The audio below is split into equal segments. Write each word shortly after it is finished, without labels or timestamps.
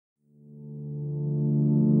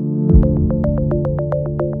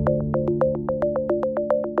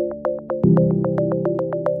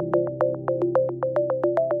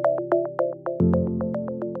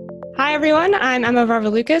everyone. I'm Emma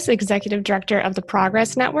Varvaloucas, Executive Director of the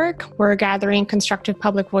Progress Network. We're gathering constructive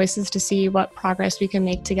public voices to see what progress we can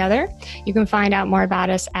make together. You can find out more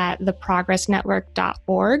about us at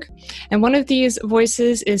theprogressnetwork.org. And one of these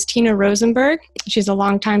voices is Tina Rosenberg. She's a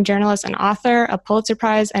longtime journalist and author, a Pulitzer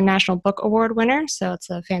Prize and National Book Award winner. So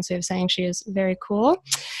it's a fancy way of saying she is very cool.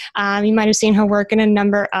 You might have seen her work in a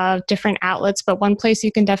number of different outlets, but one place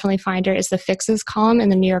you can definitely find her is the Fixes column in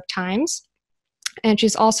the New York Times. And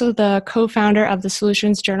she's also the co-founder of the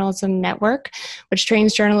Solutions Journalism Network, which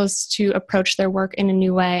trains journalists to approach their work in a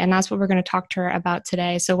new way. And that's what we're going to talk to her about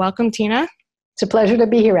today. So welcome, Tina. It's a pleasure to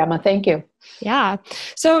be here, Emma. Thank you. Yeah.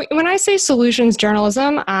 So when I say solutions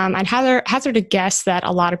journalism, I'd hazard a guess that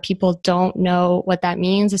a lot of people don't know what that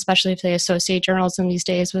means, especially if they associate journalism these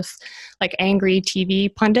days with like angry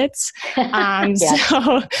TV pundits. Yes.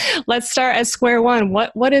 So let's start at square one.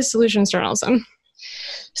 What is solutions journalism?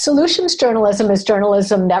 Solutions journalism is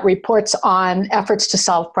journalism that reports on efforts to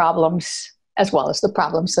solve problems as well as the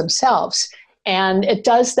problems themselves. And it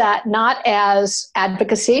does that not as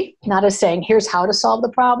advocacy, not as saying, here's how to solve the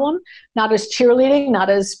problem, not as cheerleading, not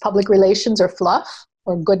as public relations or fluff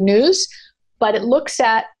or good news, but it looks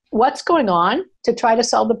at what's going on to try to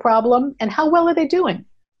solve the problem and how well are they doing?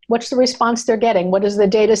 What's the response they're getting? What does the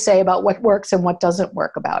data say about what works and what doesn't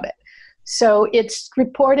work about it? So it's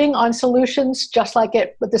reporting on solutions just like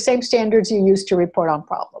it, with the same standards you use to report on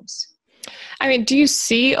problems. I mean, do you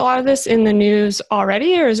see a lot of this in the news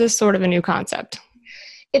already, or is this sort of a new concept?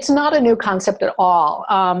 It's not a new concept at all.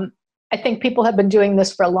 I think people have been doing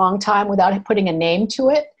this for a long time without putting a name to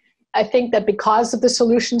it. I think that because of the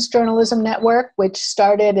Solutions Journalism Network, which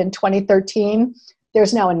started in 2013,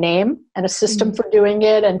 there's now a name and a system for doing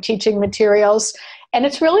it and teaching materials. And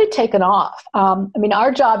it's really taken off.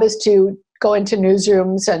 Our job is to go into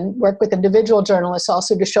newsrooms and work with individual journalists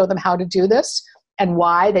also to show them how to do this and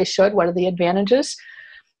why they should, what are the advantages.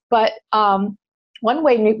 But one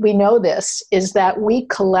way we know this is that we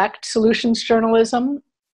collect solutions journalism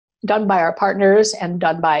done by our partners and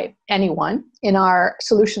done by anyone in our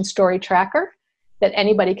solution story tracker that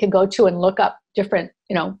anybody can go to and look up different,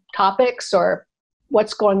 topics or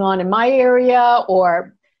what's going on in my area,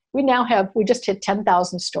 or we just hit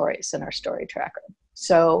 10,000 stories in our story tracker.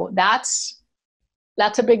 So that's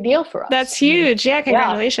a big deal for us. That's huge. Yeah,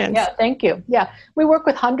 congratulations. Yeah, thank you. Yeah, we work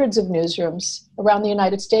with hundreds of newsrooms around the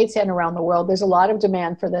United States and around the world. There's a lot of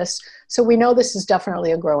demand for this. So we know this is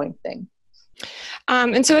definitely a growing thing.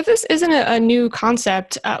 And so if this isn't a new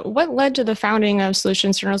concept, what led to the founding of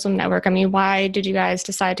Solutions Journalism Network? I mean, why did you guys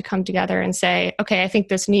decide to come together and say, okay, I think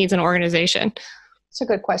this needs an organization? It's a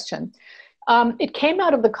good question. It came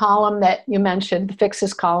out of the column that you mentioned, the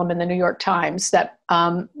Fixes column in the New York Times, that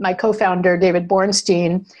my co-founder, David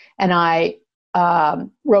Bornstein, and I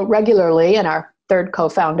wrote regularly, and our third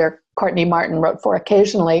co-founder, Courtney Martin, wrote for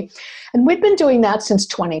occasionally. And we've been doing that since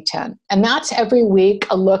 2010. And that's every week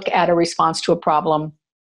a look at a response to a problem,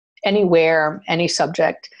 anywhere, any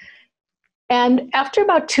subject. And after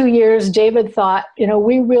about 2 years, David thought,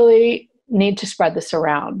 we really need to spread this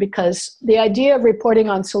around because the idea of reporting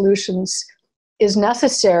on solutions is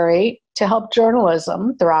necessary to help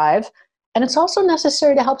journalism thrive, and it's also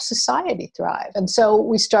necessary to help society thrive. And so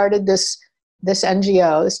we started this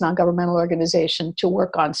NGO, this non-governmental organization, to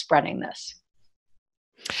work on spreading this.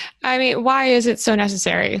 I mean, why is it so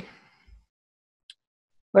necessary?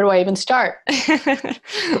 Where do I even start?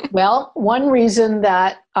 Well, one reason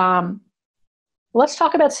that, let's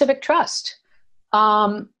talk about civic trust.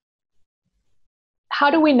 How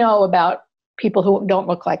do we know about people who don't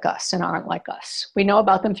look like us and aren't like us? We know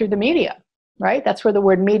about them through the media, right? That's where the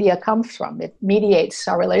word media comes from. It mediates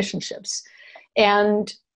our relationships.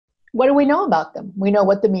 And what do we know about them? We know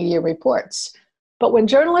what the media reports. But when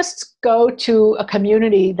journalists go to a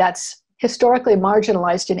community that's historically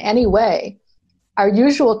marginalized in any way, our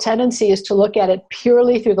usual tendency is to look at it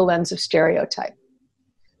purely through the lens of stereotype.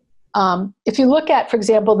 If you look at, for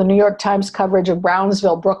example, the New York Times coverage of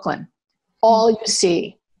Brownsville, Brooklyn, all you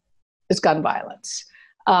see is gun violence,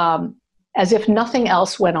 as if nothing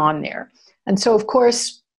else went on there. And so, of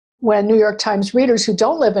course, when New York Times readers who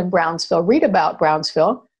don't live in Brownsville read about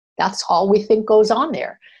Brownsville, that's all we think goes on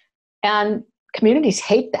there. And communities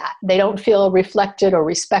hate that. They don't feel reflected or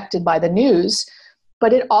respected by the news,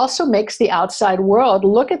 but it also makes the outside world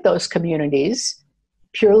look at those communities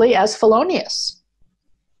purely as felonious.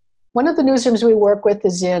 One of the newsrooms we work with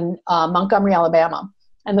is in Montgomery, Alabama.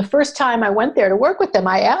 And the first time I went there to work with them,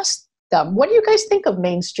 I asked them, what do you guys think of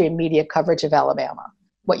mainstream media coverage of Alabama?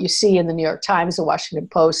 What you see in the New York Times, the Washington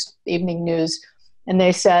Post, Evening News. And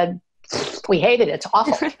they said, we hate it. It's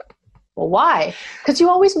awful. Well, why? Because you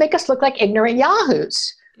always make us look like ignorant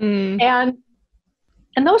yahoos. Mm.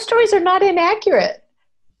 And those stories are not inaccurate.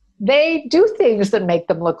 They do things that make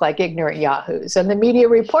them look like ignorant yahoos, and the media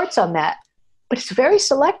reports on that. But it's very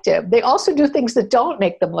selective. They also do things that don't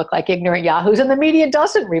make them look like ignorant yahoos, and the media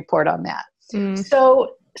doesn't report on that. Mm.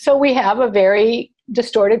 So we have a very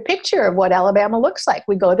distorted picture of what Alabama looks like.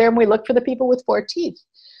 We go there and we look for the people with 4 teeth.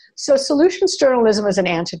 So solutions journalism is an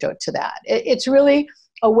antidote to that. It's really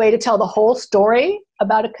a way to tell the whole story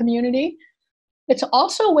about a community. It's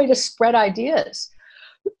also a way to spread ideas.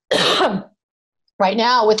 Right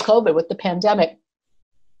now with COVID, with the pandemic,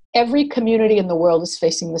 every community in the world is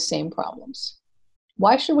facing the same problems.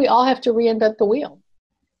 Why should we all have to reinvent the wheel?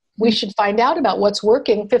 We should find out about what's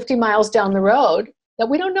working 50 miles down the road that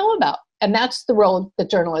we don't know about. And that's the role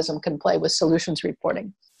that journalism can play with solutions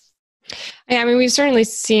reporting. Yeah, I mean, we've certainly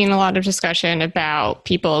seen a lot of discussion about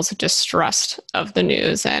people's distrust of the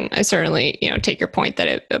news. And I certainly, take your point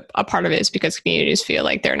that a part of it is because communities feel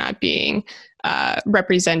like they're not being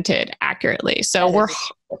represented accurately. So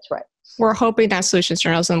that's right. We're hoping that solutions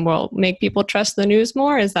journalism will make people trust the news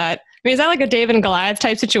more. Is that like a David and Goliath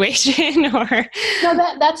type situation? Or no,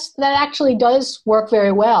 that actually does work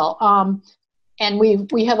very well. And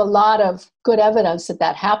we have a lot of good evidence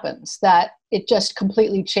that happens, that it just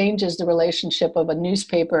completely changes the relationship of a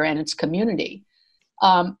newspaper and its community.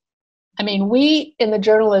 We in the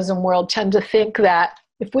journalism world tend to think that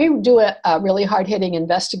if we do a really hard-hitting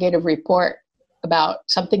investigative report about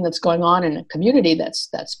something that's going on in a community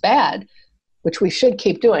that's bad, which we should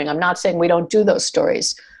keep doing. I'm not saying we don't do those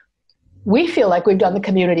stories. We feel like we've done the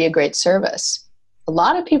community a great service. A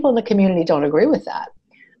lot of people in the community don't agree with that.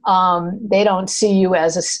 They don't see you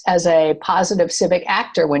as a positive civic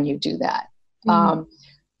actor when you do that.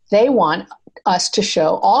 They want us to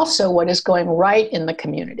show also what is going right in the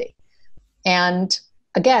community. And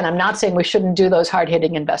again, I'm not saying we shouldn't do those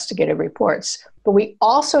hard-hitting investigative reports, but we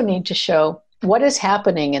also need to show what is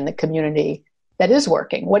happening in the community that is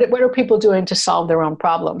working. What are people doing to solve their own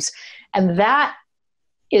problems? And that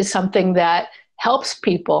is something that helps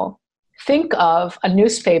people think of a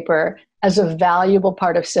newspaper as a valuable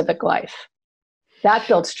part of civic life. That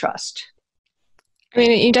builds trust. I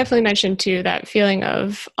mean, you definitely mentioned too that feeling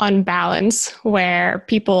of unbalance where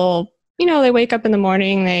people, they wake up in the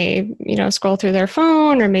morning, they, scroll through their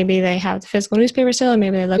phone, or maybe they have the physical newspaper still, and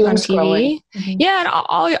maybe they look on TV. Mm-hmm. Yeah, and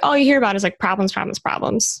all you hear about is like problems.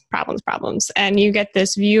 And you get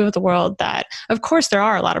this view of the world that, of course, there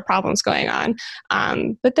are a lot of problems going on,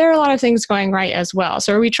 but there are a lot of things going right as well.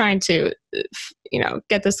 So are we trying to,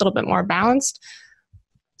 get this a little bit more balanced?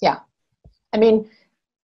 Yeah. I mean,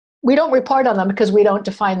 we don't report on them because we don't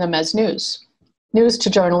define them as news. News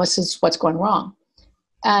to journalists is what's going wrong.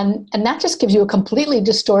 And that just gives you a completely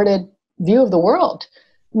distorted view of the world.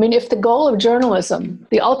 I mean, if the goal of journalism,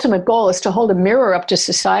 the ultimate goal is to hold a mirror up to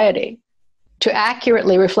society, to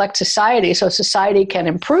accurately reflect society so society can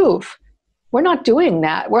improve, we're not doing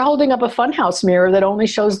that. We're holding up a funhouse mirror that only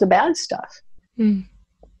shows the bad stuff. Mm.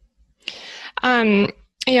 And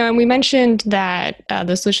we mentioned that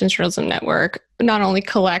the Solutions Journalism Network not only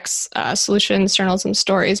collects solutions journalism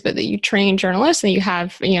stories, but that you train journalists and you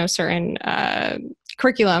have, certain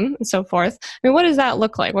curriculum and so forth. I mean, what does that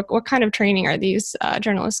look like? What kind of training are these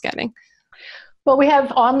journalists getting? Well, we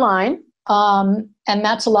have online, and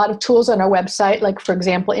that's a lot of tools on our website, like, for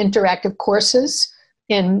example, interactive courses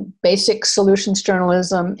in basic solutions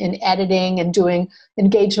journalism, in editing and doing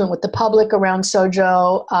engagement with the public around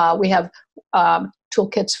SOJO. We have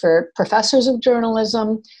toolkits for professors of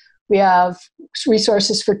journalism. We have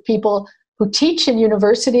resources for people who teach in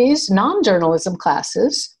universities, non-journalism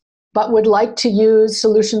classes, but would like to use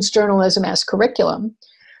solutions journalism as curriculum.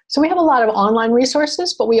 So we have a lot of online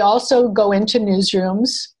resources, but we also go into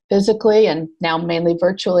newsrooms physically and now mainly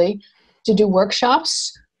virtually to do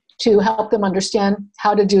workshops to help them understand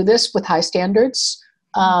how to do this with high standards,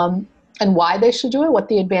 and why they should do it, what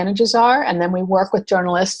the advantages are. And then we work with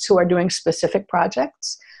journalists who are doing specific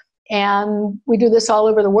projects. And we do this all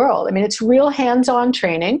over the world. I mean, it's real hands-on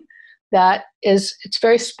training it's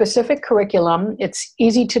very specific curriculum. It's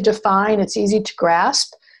easy to define. It's easy to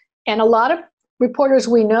grasp. And a lot of reporters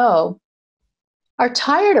we know are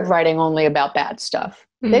tired of writing only about bad stuff.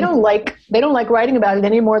 Mm-hmm. They don't like writing about it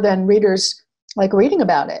any more than readers like reading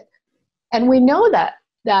about it. And we know that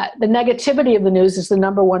the negativity of the news is the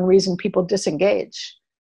number one reason people disengage.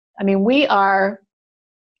 I mean, we are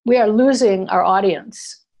losing our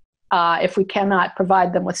audience if we cannot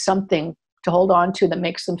provide them with something to hold on to that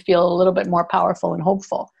makes them feel a little bit more powerful and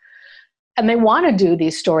hopeful. And they want to do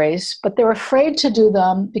these stories, but they're afraid to do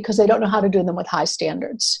them because they don't know how to do them with high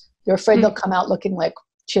standards. They're afraid they'll come out looking like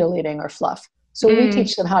cheerleading or fluff. So we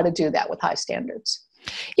teach them how to do that with high standards.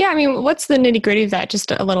 Yeah, I mean, what's the nitty gritty of that?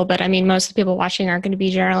 Just a little bit. I mean, most of the people watching aren't going to be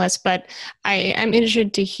journalists, but I am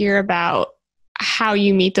interested to hear about how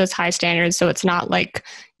you meet those high standards. So it's not like,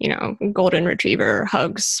 golden retriever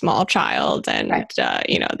hugs small child and, right.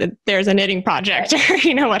 There's a knitting project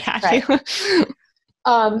right. or, what have right.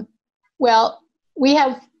 you. Well,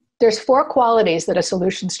 there's 4 qualities that a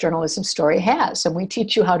solutions journalism story has, and we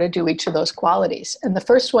teach you how to do each of those qualities. And the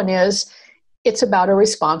first one is, it's about a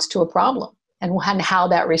response to a problem and how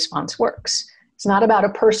that response works. It's not about a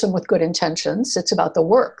person with good intentions. It's about the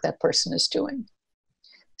work that person is doing.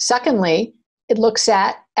 Secondly, it looks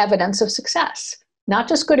at evidence of success, not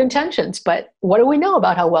just good intentions, but what do we know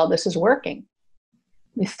about how well this is working?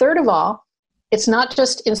 And third of all, it's not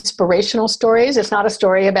just inspirational stories. It's not a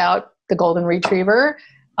story about the golden retriever.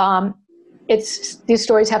 These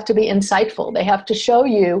stories have to be insightful. They have to show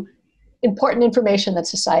you important information that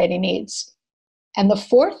society needs. And the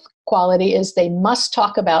fourth quality is they must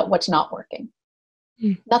talk about what's not working.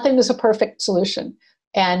 Nothing is a perfect solution,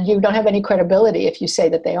 and you don't have any credibility if you say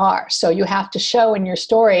that they are. So you have to show in your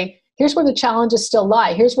story, here's where the challenges still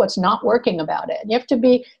lie. Here's what's not working about it. And you have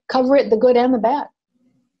to cover it, the good and the bad.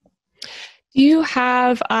 Do you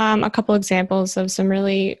have a couple examples of some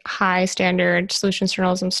really high standard solutions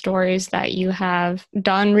journalism stories that you have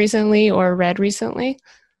done recently or read recently?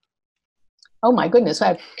 Oh my goodness,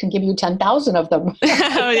 I can give you 10,000 of them.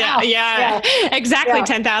 Oh yeah. Exactly yeah.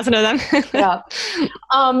 10,000 of them. Yeah.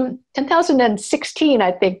 10,016,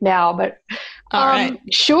 I think now, but all right.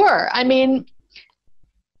 Sure. I mean,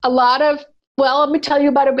 let me tell you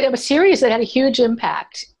about a series that had a huge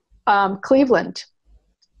impact. Cleveland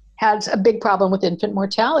has a big problem with infant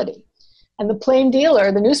mortality. And the Plain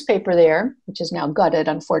Dealer, the newspaper there, which is now gutted,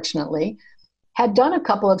 unfortunately, had done a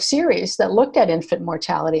couple of series that looked at infant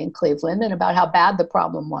mortality in Cleveland and about how bad the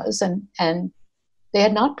problem was, and they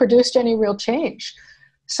had not produced any real change.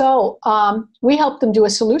 So we helped them do a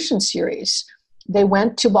solution series. They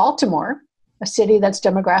went to Baltimore, a city that's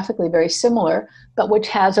demographically very similar, but which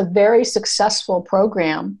has a very successful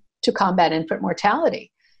program to combat infant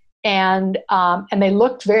mortality. And they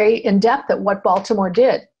looked very in depth at what Baltimore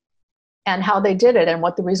did and how they did it and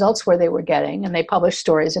what the results were they were getting, and they published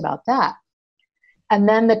stories about that. And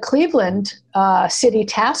then the Cleveland City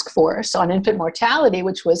Task Force on Infant Mortality,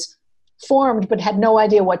 which was formed but had no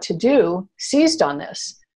idea what to do, seized on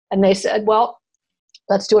this. And they said, well,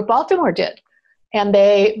 let's do what Baltimore did. And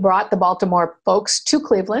they brought the Baltimore folks to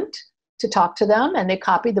Cleveland to talk to them, and they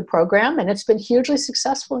copied the program, and it's been hugely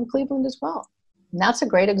successful in Cleveland as well. And that's a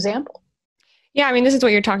great example. Yeah, I mean, this is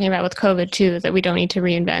what you're talking about with COVID too, that we don't need to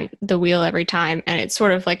reinvent the wheel every time. And it's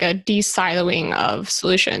sort of like a de-siloing of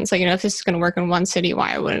solutions. Like, if this is going to work in one city,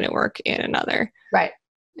 why wouldn't it work in another? Right.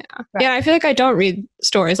 Yeah. Right. Yeah, I feel like I don't read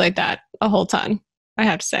stories like that a whole ton, I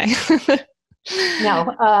have to say.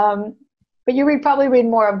 No, but you probably read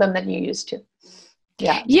more of them than you used to.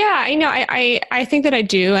 Yeah. Yeah, I think that I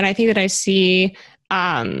do. And I think that I see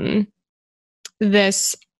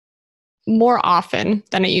this more often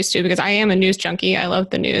than I used to, because I am a news junkie. I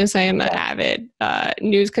love the news. I am an avid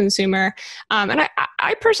news consumer. And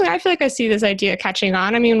I personally, I feel like I see this idea catching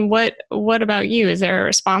on. I mean, what about you? Is there a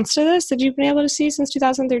response to this that you've been able to see since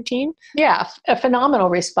 2013? Yeah, a phenomenal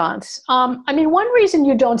response. I mean, one reason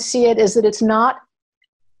you don't see it is that it's not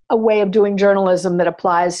a way of doing journalism that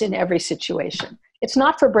applies in every situation. It's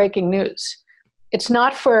not for breaking news. It's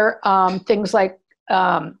not for things like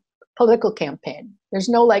political campaign. There's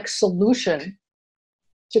no solution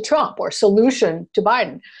to Trump or solution to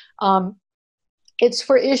Biden. It's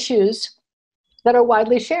for issues that are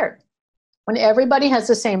widely shared. When everybody has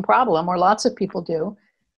the same problem, or lots of people do,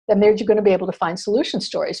 then you're going to be able to find solution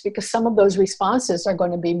stories, because some of those responses are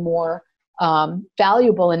going to be more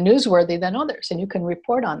valuable and newsworthy than others, and you can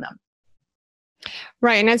report on them.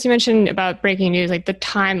 Right. And as you mentioned about breaking news, the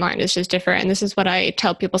timeline is just different. And this is what I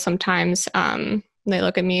tell people sometimes. They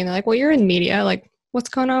look at me and they're like, well, you're in media. What's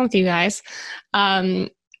going on with you guys? What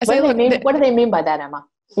do they mean by that, Emma?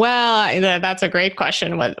 Well, that's a great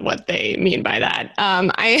question, what they mean by that.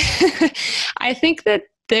 I think that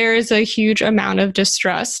there's a huge amount of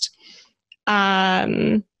distrust,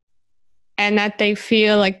 and that they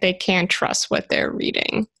feel like they can't trust what they're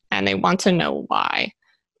reading, and they want to know why.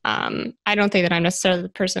 I don't think that I'm necessarily the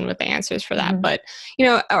person with the answers for that, but,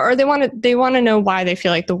 or they want to know why they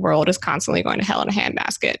feel like the world is constantly going to hell in a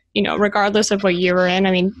handbasket, regardless of what year we're in.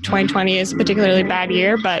 I mean, 2020 is a particularly bad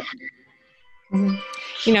year, but,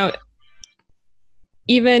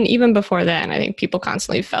 even before then, I think people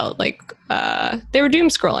constantly felt like, they were doom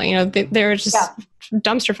scrolling, there were just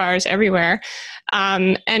dumpster fires everywhere.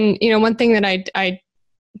 And, one thing that I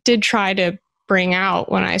did try to bring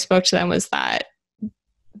out when I spoke to them was that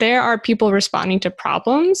there are people responding to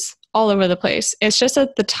problems all over the place. It's just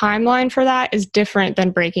that the timeline for that is different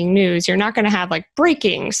than breaking news. You're not going to have like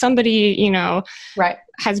breaking, somebody, Right.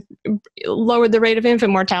 has lowered the rate of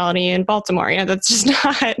infant mortality in Baltimore. That's just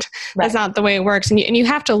not, Right. That's not the way it works. And you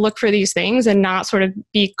have to look for these things and not sort of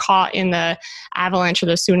be caught in the avalanche or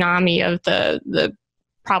the tsunami of the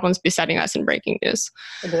problems besetting us in breaking news.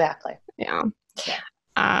 Exactly. Yeah.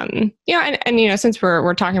 And since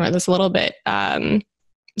we're talking about this a little bit,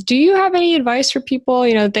 do you have any advice for people?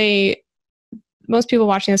 Most people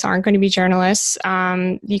watching this aren't going to be journalists.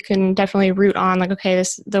 You can definitely root on like, okay,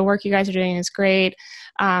 the work you guys are doing is great.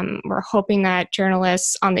 We're hoping that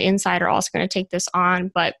journalists on the inside are also going to take this on.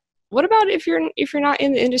 But what about if you're not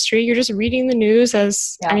in the industry, you're just reading the news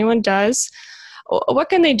as anyone does? What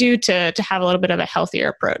can they do to have a little bit of a healthier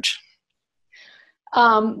approach?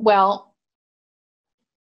 Well,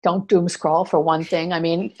 don't doom scroll for one thing. I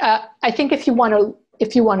mean, I think if you want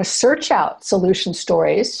to search out solution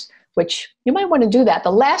stories, which you might want to do that,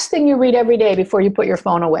 the last thing you read every day before you put your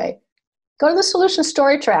phone away, go to the solution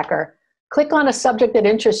story tracker, click on a subject that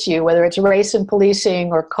interests you, whether it's race and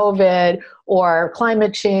policing or COVID or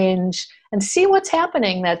climate change, and see what's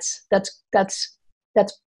happening that's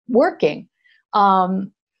working.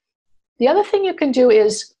 The other thing you can do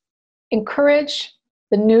is encourage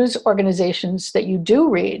the news organizations that you do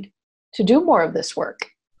read to do more of this work.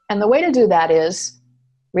 And the way to do that is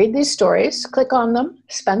read these stories, click on them,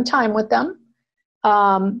 spend time with them,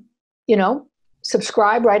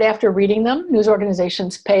 subscribe right after reading them. News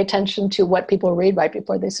organizations pay attention to what people read right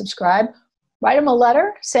before they subscribe. Write them a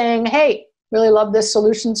letter saying, hey, really love this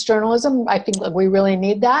solutions journalism. I think that we really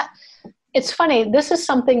need that. It's funny, this is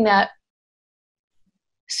something that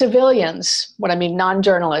civilians,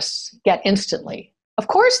 non-journalists, get instantly. Of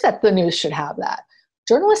course that the news should have that.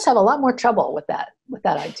 Journalists have a lot more trouble with that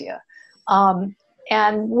idea.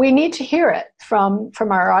 And we need to hear it from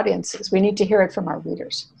our audiences. We need to hear it from our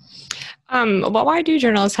readers. Why do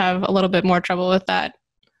journalists have a little bit more trouble with that?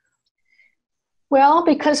 Well,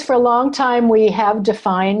 because for a long time we have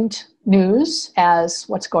defined news as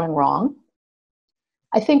what's going wrong.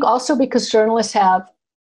 I think also because journalists have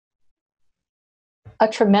a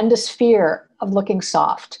tremendous fear of looking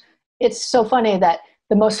soft. It's so funny that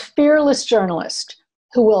the most fearless journalist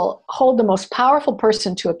who will hold the most powerful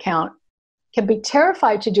person to account can be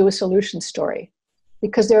terrified to do a solution story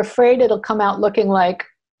because they're afraid it'll come out looking like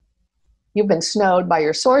you've been snowed by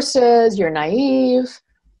your sources, you're naive.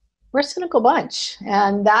 We're a cynical bunch.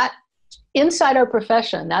 And that, inside our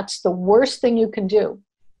profession, that's the worst thing you can do.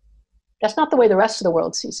 That's not the way the rest of the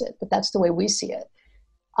world sees it, but that's the way we see it.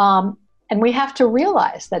 And we have to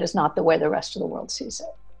realize that is not the way the rest of the world sees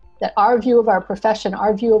it. That our view of our profession,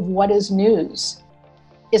 our view of what is news,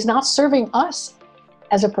 is not serving us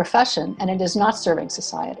as a profession, and it is not serving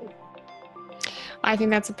society. I think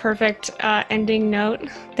that's a perfect ending note.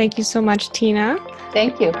 Thank you so much, Tina.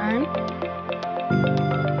 Thank you.